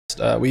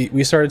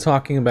We started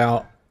talking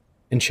about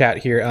in chat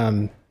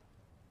here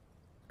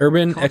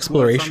urban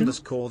exploration.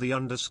 The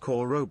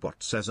underscore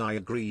robot says I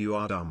agree you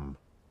are dumb.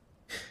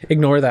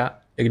 Ignore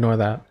that.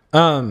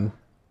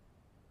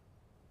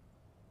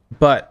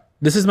 But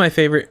this is my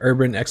favorite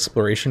urban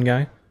exploration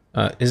guy.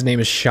 His name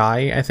is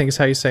Shy, I think is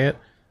how you say it.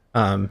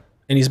 And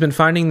he's been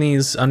finding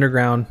these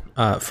underground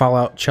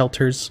fallout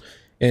shelters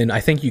in, I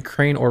think,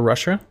 Ukraine or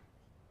Russia,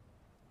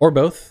 or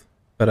both.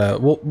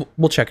 But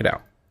we'll check it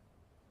out.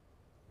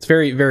 It's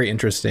very, very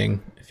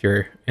interesting if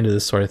you're into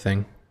this sort of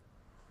thing.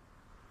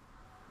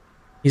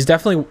 He's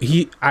definitely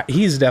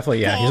he's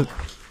a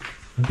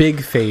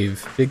big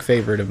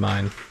favorite of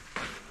mine.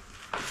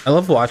 I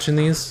love watching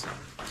these,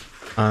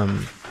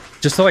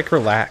 just to like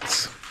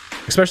relax.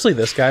 Especially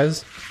this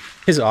guy's.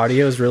 His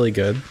audio is really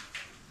good.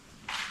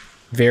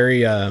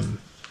 Very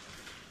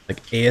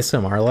like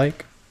ASMR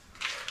like.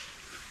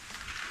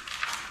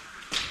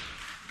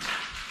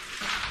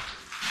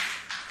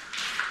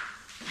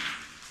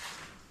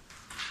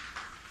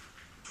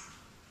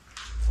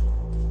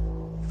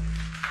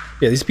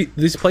 Yeah,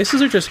 these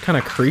places are just kind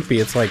of creepy.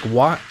 It's like,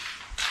 what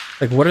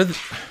are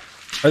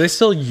they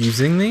still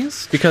using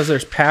these? Because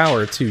there's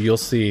power too, you'll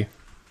see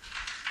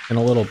in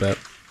a little bit.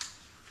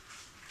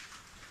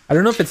 I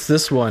don't know if it's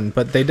this one,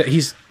 but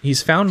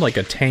he's found like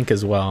a tank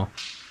as well.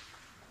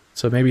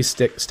 So maybe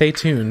stay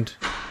tuned.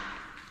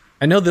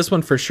 I know this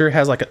one for sure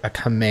has like a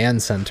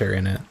command center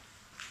in it.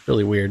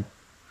 Really weird.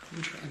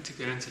 I'm trying to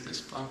get into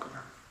this bunker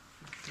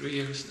for 3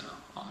 years now,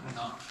 on and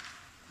off.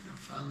 And I'm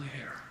finally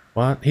here.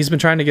 What? He's been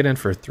trying to get in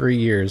for 3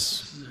 years.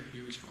 This is a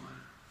huge one.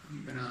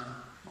 I'm gonna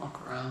walk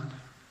around,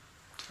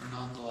 turn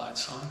on the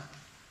lights on,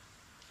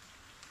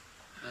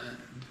 and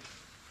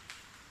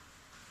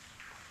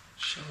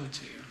show it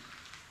to you.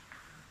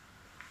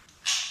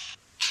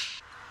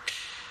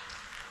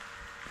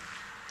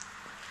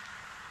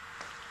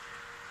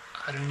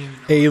 I don't even know.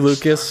 Hey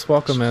Lucas,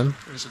 welcome in.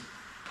 There's a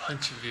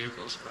bunch of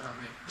vehicles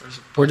around me.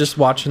 We're just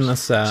watching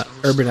this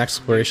urban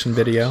exploration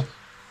video.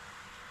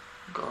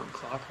 Going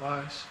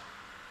clockwise.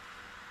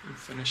 And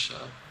finish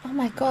up. Oh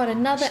my god,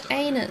 another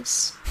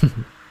anus.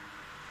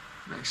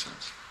 Makes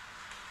sense.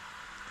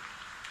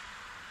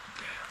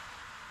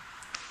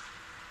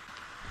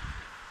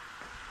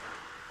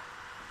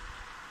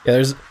 Yeah,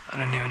 there's. I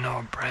don't even know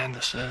what brand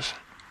this is.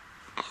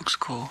 Looks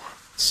cool.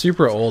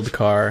 Super old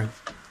car.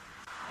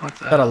 What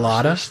the hell is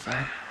Lada? This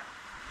thing?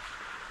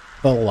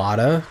 The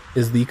Lada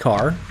is the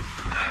car.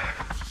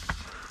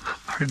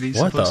 Are these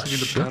What supposed the to be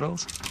the shit?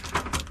 pedals?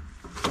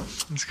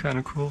 It's kind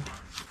of cool.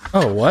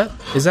 Oh, what?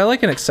 Is that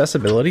like an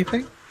accessibility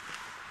thing?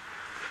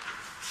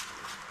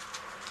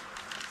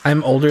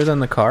 I'm older than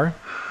the car?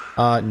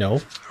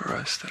 No.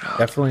 Rest it out.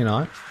 Definitely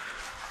not.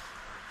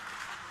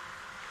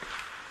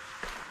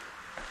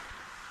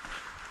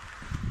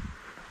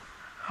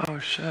 Oh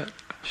shit.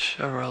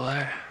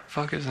 Chevrolet.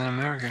 Fuck is an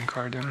American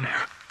car doing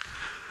here?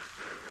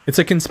 It's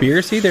a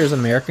conspiracy. There's an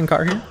American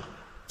car here.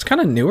 It's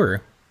kind of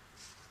newer.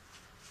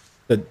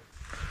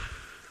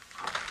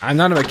 I'm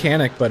not a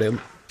mechanic, but it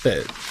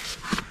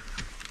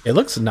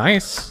looks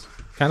nice.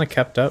 Kind of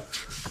kept up.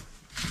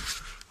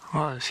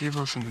 Wow, there's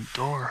evils in the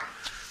door.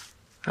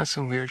 That's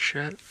some weird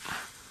shit.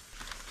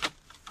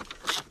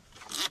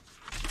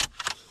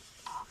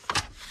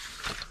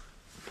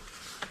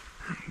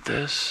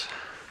 This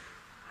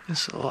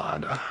is a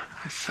Lada,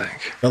 I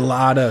think. The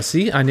Lada.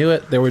 See, I knew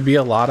it. There would be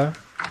a Lada.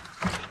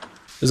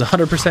 There's a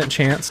 100%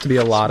 chance to be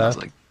a Lada.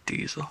 Smells like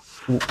diesel.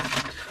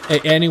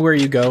 Anywhere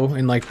you go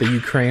in like the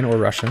Ukraine or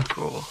Russia.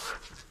 Cool.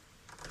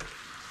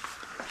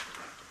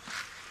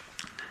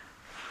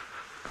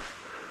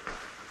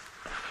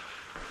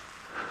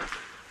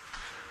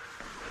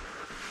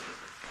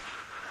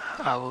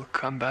 I will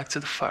come back to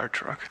the fire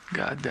truck.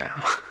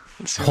 Goddamn.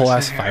 Whole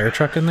ass fire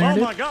truck in there,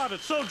 dude. Oh my god,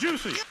 it's so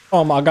juicy!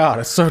 Oh my god,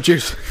 it's so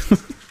juicy.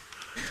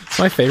 It's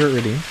my favorite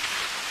redeem.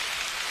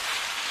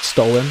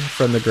 Stolen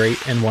from the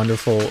great and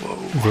wonderful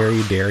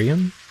Very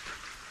Darian.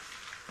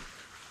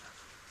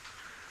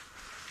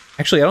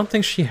 Actually, I don't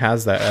think she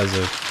has that as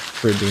a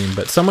redeem,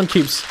 but someone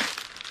keeps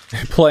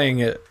playing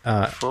it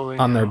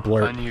on their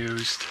blurb.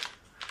 Unused.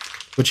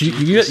 Which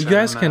you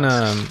guys can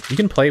you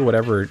can play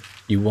whatever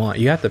you want.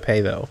 You have to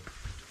pay though.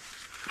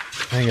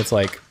 I think it's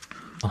like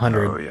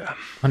 100, Oh yeah.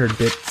 100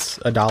 bits,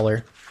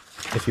 $1,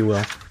 if you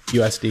will,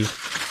 USD.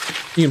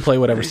 You can play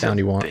whatever These sound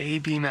are you want.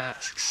 Baby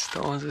masks.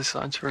 The ones I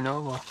saw in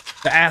Chernobyl.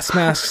 The ass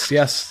masks,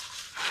 yes.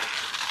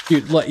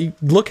 Dude,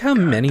 look how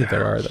many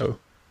there are though.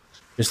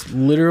 Just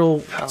literal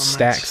Helmets.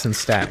 stacks and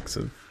stacks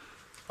of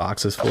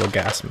boxes full of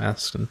gas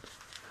masks and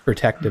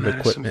protective Medicine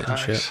equipment and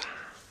packs. shit.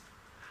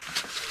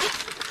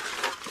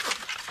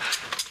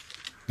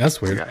 That's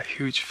They weird. got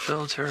huge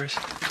filters.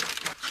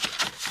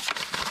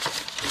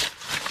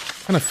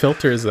 What kind of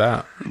filter is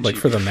that? Like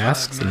for the GP5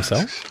 masks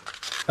themselves?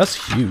 That's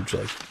huge,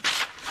 like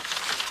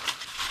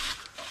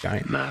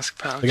giant. Mask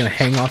pouches. They're gonna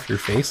hang off your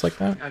face like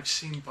that? I've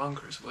seen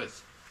bunkers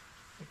with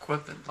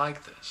equipment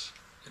like this,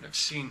 and I've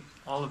seen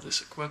all of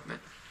this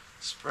equipment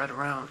spread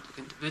around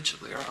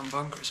individually around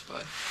bunkers,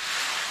 but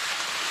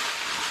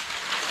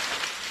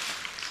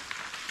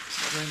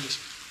they're in this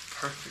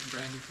perfect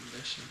brand new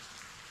condition.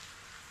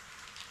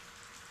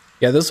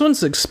 Yeah, this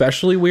one's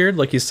especially weird.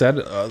 Like you said,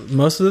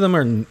 most of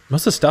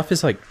the stuff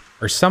is like,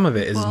 or some of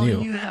it is well,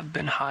 new. You have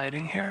been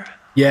hiding here.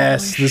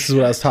 Yes, Holy this is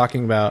what I was shit.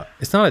 talking about.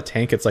 It's not a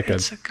tank, it's like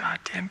It's a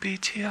goddamn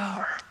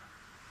BTR.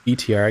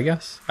 ETR, I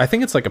guess. I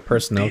think it's like a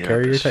personnel Beat up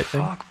carrier as type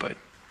thing. fuck, but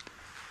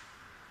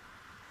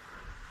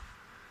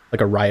Like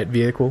a riot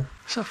vehicle.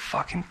 it's a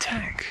fucking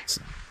tank. It's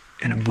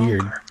In a weird.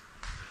 bunker.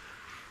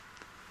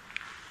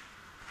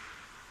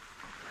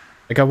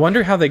 Like, I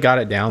wonder how they got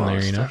it down Well, there,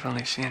 it's you know?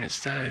 definitely seen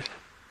its day.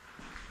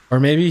 Or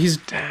maybe he's...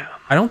 Damn.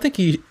 I don't think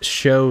he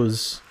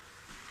shows...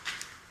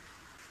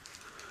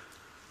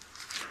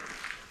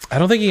 I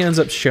don't think he ends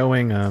up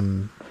showing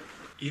Even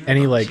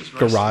any, though like, this is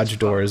Russell's garage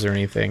doors or bunker,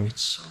 anything.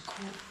 It's so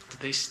cool. Did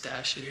they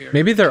stash it here?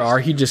 Maybe there Because are,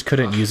 he they just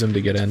couldn't fucking use them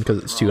to get in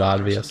because it's too wrong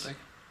or obvious. something.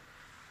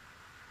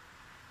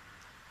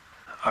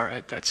 All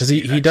right, that's 'Cause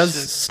he the does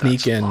exit. sneak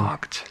That's in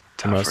locked.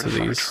 to Time most for of the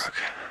fire these. truck.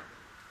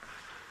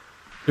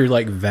 Through,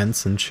 like,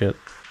 vents and shit.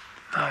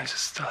 Nice, it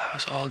still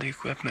has all the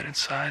equipment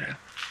inside it.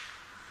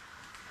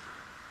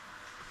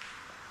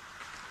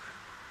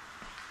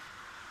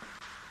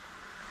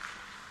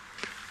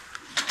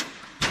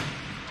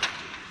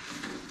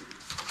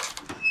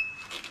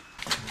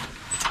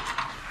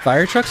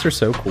 Fire trucks are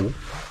so cool.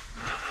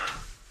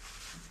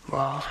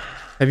 Wow.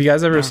 Have you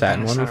guys ever Never sat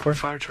been in one inside of a before?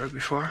 fire truck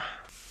before.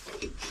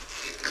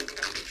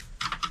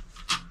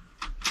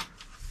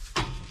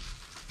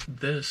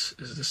 This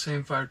is the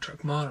same fire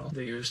truck model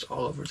they used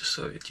all over the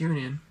Soviet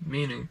Union,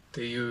 meaning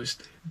they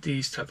used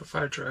these type of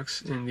fire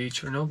trucks in the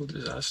Chernobyl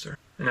disaster.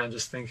 And I'm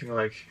just thinking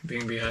like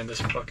being behind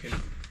this fucking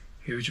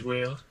huge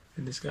wheel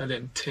in this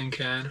goddamn tin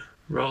can,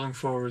 rolling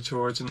forward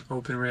towards an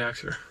open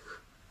reactor.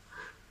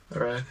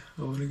 Alright,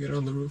 I want to get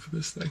on the roof of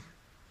this thing.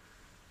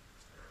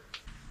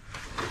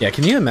 Yeah,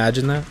 can you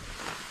imagine that?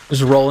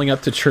 Just rolling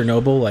up to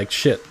Chernobyl like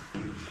shit.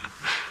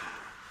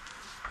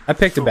 I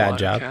picked a bad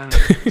Water job.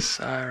 cannon,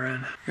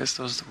 siren. I guess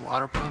those are the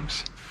water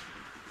pumps.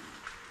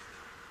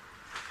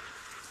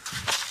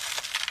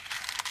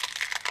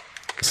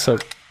 So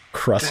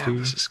crusty. Damn,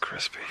 this is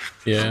crispy.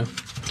 Yeah.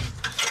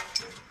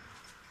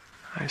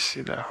 I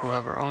see that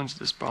whoever owns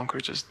this bunker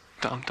just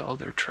dumped all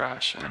their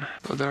trash in.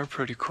 But they're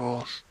pretty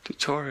cool.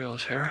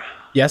 Tutorials here.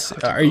 Yes, How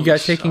to are you build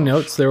guys taking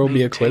notes? There will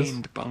be a quiz.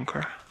 self-maintained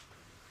bunker.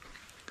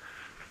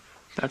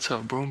 That's how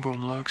Boom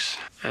Boom looks.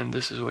 And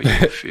this is what you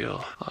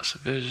feel. Loss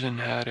of vision,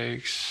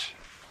 headaches.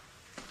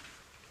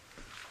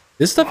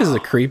 This stuff is the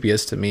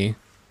creepiest to me.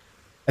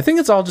 I think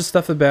it's all just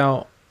stuff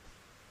about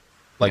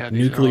like Yeah,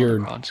 these are all the nuclear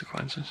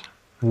consequences.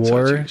 That's how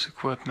to war. use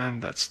equipment,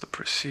 that's the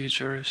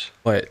procedures.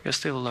 But I guess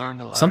they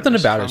learned a lot. something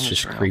of this about from it's the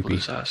just Chernobyl creepy.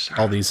 disaster.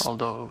 All these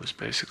Although it was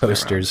basically around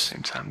the posters.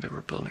 same time they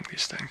were building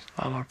these things.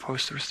 A lot more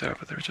posters there,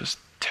 but they're just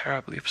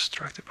terribly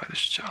obstructed by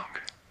this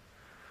junk.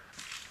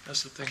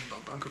 That's the thing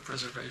about bunker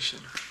preservation.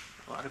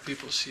 A lot of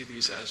people see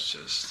these as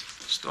just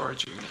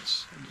storage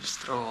units and just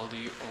throw all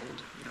the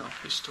old,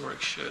 historic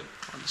shit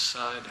on the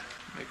side,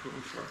 make room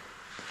for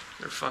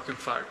their fucking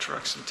fire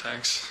trucks and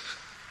tanks.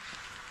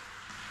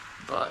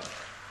 But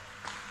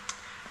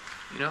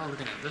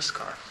looking at this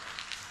car,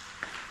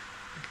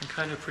 I can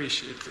kind of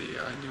appreciate the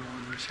new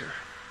owners here.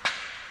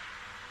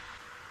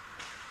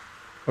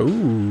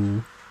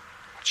 ooh,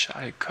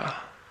 Chaika.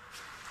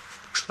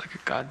 Looks like a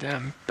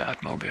goddamn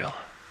Batmobile.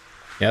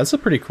 yeah, it's a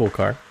pretty cool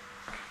car.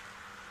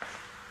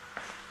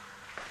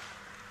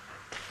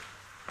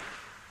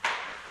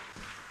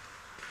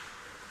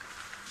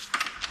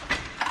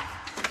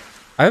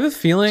 I have a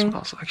feeling.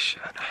 Smells like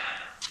shit.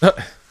 I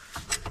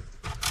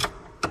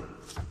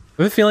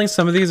have a feeling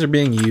some of these are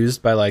being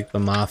used by like the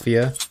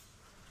mafia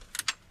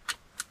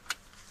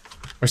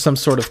or some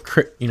sort of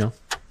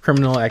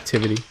criminal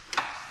activity.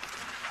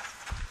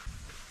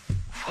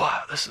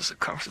 Wow, this is a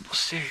comfortable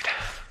seat.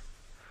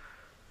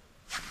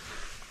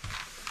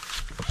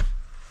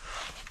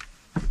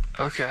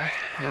 Okay,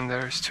 and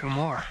there's two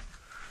more.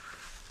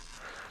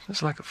 This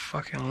is like a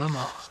fucking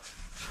limo.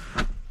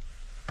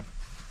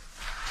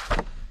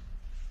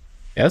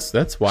 Yes,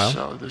 that's wild.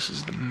 So this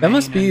is the That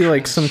must main be like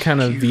entrance. some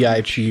kind of Huge,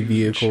 VIP huge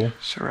vehicle.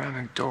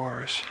 Ceramic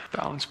doors.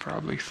 That one's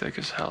probably thick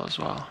as hell as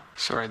well.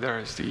 So right there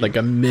is the Like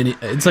a mini.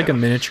 It's like a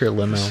miniature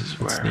limo. This is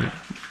That's where neat.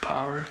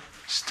 power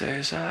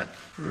stays at.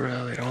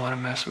 Really don't want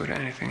to mess with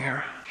anything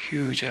here.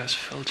 Huge ass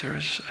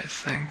filters, I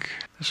think.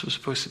 This was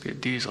supposed to be a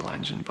diesel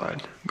engine,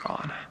 but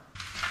gone.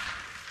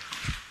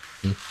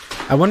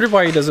 I wonder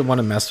why he doesn't want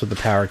to mess with the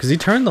power because he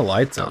turned the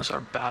lights on. Those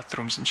are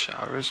bathrooms and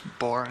showers.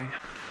 Boring.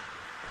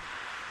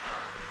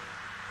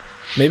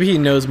 Maybe he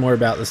knows more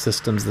about the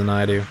systems than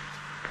I do.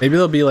 Maybe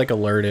they'll be like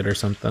alerted or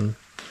something.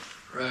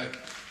 Right.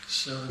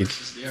 So He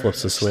this is the area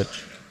flips the that's switch.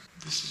 started.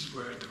 This is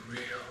where the real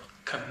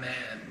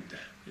command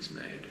is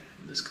made.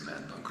 In this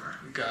command bunker.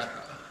 We got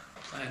a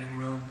planning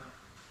room,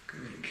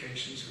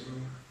 communications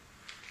room,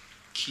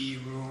 key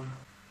room,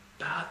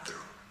 bathroom.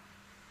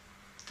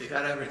 They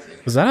got everything.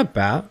 Was that a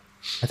bat?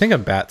 I think a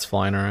bat's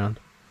flying around.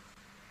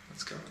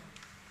 Let's go.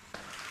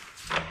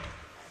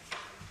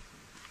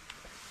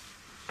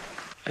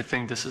 I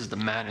think this is the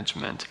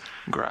management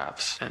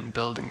graphs and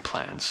building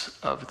plans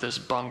of this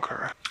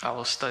bunker. I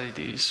will study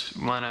these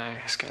when I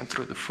scan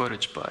through the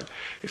footage, but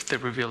if they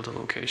reveal the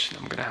location,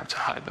 I'm gonna have to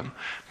hide them.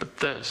 But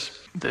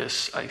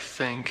this I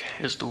think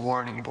is the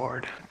warning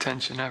board.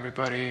 Attention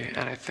everybody,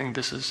 and I think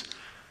this is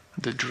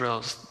the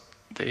drills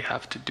they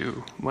have to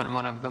do when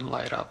one of them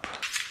light up.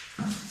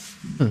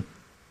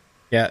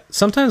 Yeah,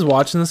 sometimes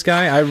watching this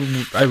guy,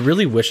 I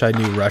really wish I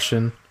knew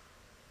Russian.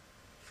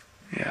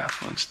 Yeah,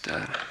 one's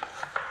dead.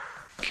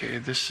 Okay,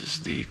 this is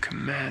the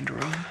command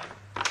room.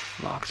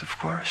 Locked, of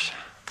course.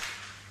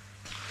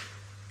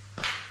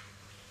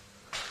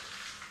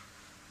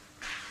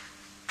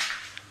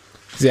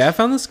 Yeah, I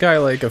found this guy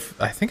like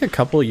I think a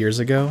couple years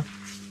ago,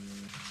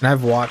 and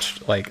I've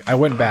watched I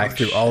went back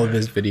through all of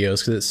his videos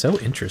because it's so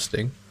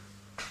interesting.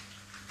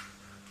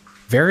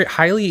 Very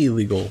highly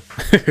illegal,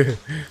 but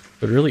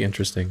really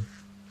interesting.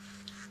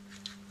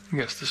 I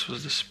guess this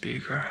was the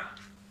speaker.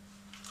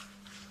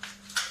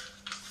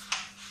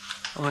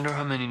 I wonder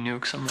how many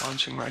nukes I'm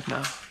launching right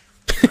now.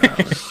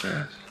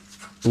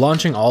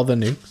 Launching all the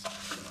nukes.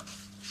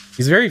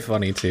 He's very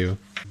funny too.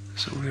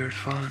 It's a weird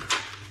phone.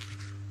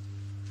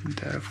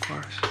 Dead, of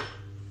course.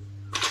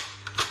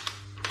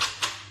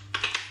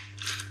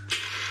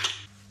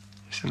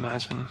 Just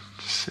imagine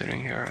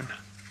sitting here and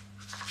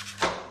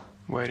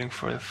waiting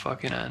for the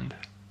fucking end.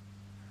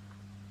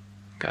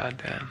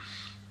 Goddamn.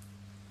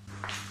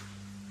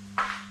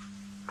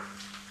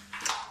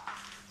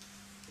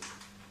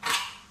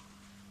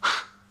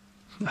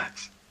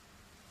 Nice.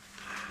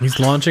 He's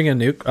launching a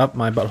nuke up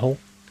my butthole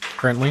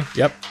currently.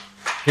 Yep.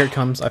 Here it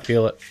comes. I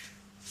feel it.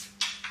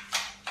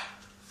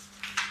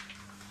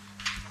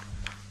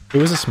 It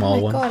was a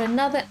small one. Oh my god,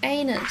 another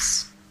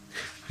anus.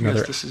 I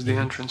guess this is the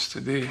entrance to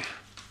the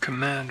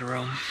command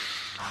room.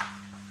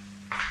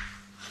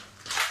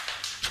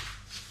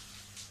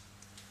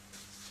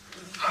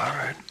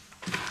 Alright.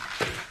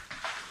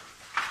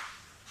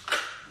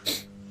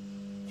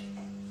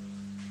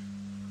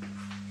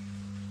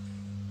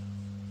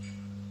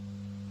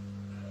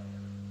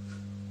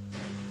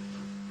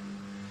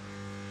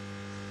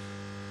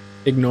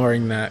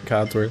 Ignoring that,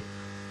 Codsworth.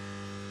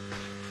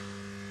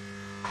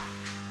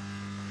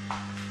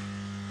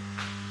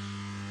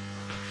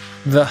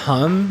 The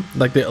hum,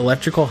 like the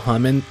electrical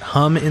hum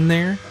in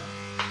there,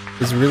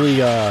 is really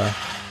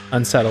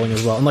unsettling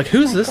as well. I'm like,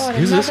 who's this? God,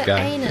 Who's this another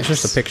guy? anus. It's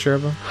just a picture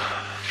of him.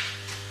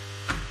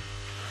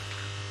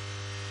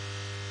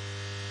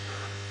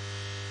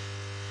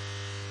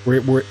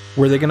 Were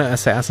they gonna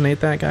assassinate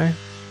that guy?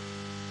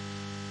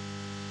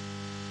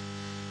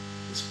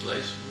 This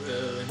place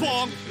really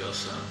makes me feel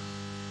some.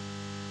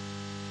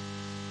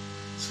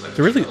 It's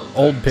a really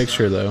old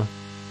picture though.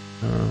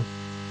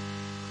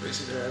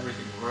 Crazy that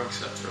everything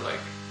works after like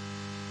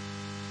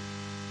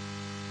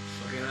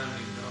fucking I don't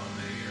even know how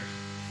many years.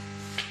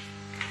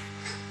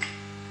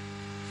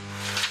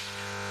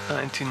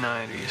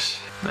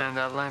 1990s. Man,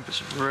 that lamp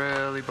is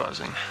really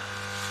buzzing.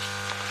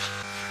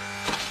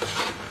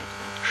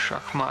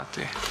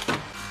 Shachmati.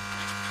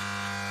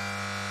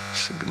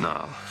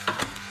 Signal.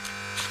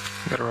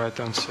 Gotta write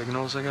down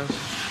signals, I guess.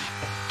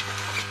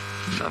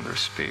 Another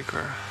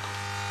speaker.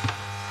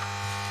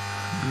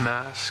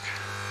 Mask.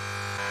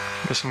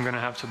 Guess I'm gonna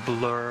have to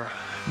blur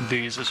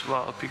these as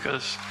well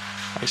because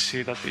I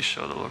see that they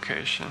show the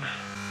location.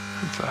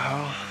 What the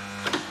hell?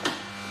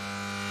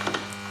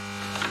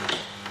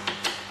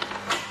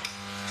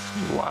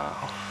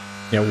 Wow.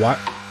 Yeah, what?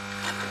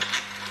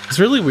 It's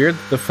really weird.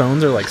 The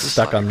phones are like This is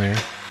stuck on like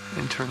there.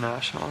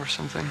 International or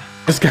something.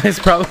 This guy's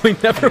probably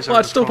never These are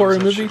watched the a horror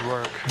phones that movie, should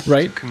work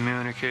right? to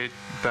communicate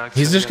back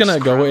He's to just gonna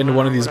against go Kremlin into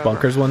one or of these whatever.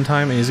 bunkers one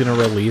time and he's gonna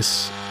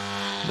release.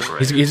 The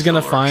He's radio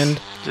gonna still find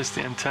works, just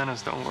the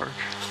antennas don't work.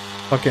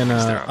 fucking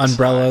they're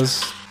outside.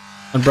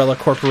 Umbrella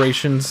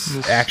Corporation's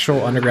This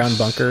actual underground is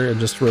bunker and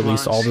just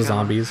release all the launch scanner.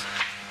 zombies.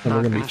 And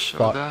we're Not gonna be gonna show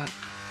fought. that.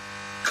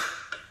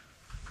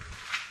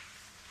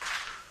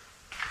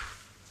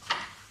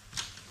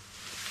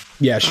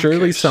 Yeah, surely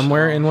Okay,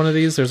 somewhere so- in one of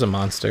these there's a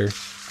monster.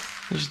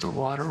 There's the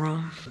water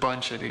room. A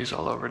bunch of these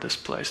all over this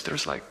place.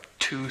 There's like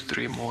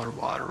 2-3 more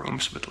water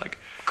rooms with like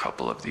a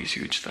couple of these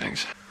huge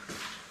things.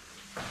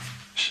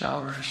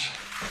 Showers.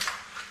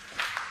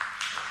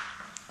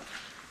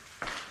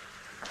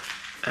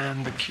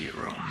 And the key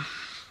room.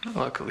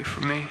 Luckily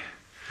for me,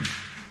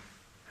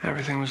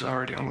 everything was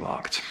already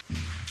unlocked.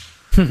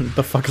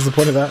 The fuck is the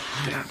point of that?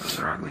 Damn, those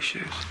are ugly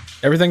shoes.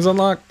 Everything's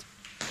unlocked.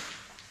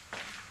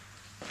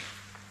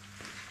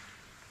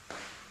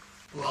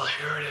 Well,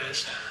 here it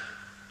is.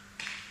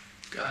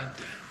 God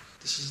damn.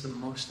 This is the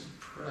most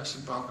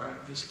impressive bunker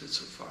I've visited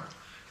so far.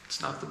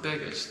 It's not the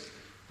biggest.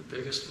 The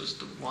biggest was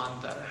the one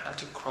that I had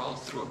to crawl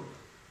through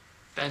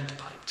a vent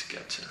pipe to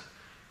get to.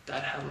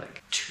 That had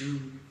like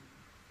 2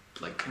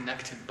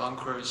 connected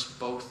bunkers,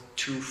 both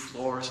 2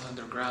 floors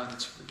underground.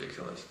 It's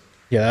ridiculous.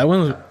 Yeah, that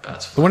one.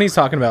 That's The one he's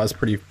talking about is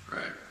pretty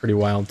right.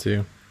 wild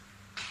too.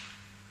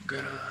 I'm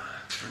gonna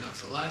turn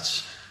off the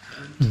lights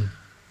and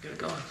get it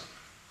going.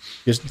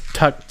 Just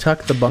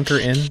tuck the bunker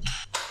in.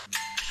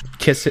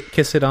 Kiss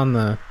it on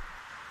the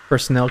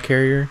personnel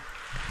carrier.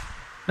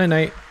 Night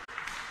night.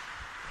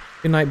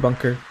 Good night,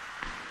 bunker.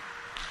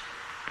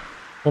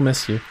 We'll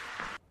miss you.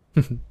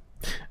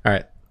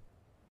 Alright.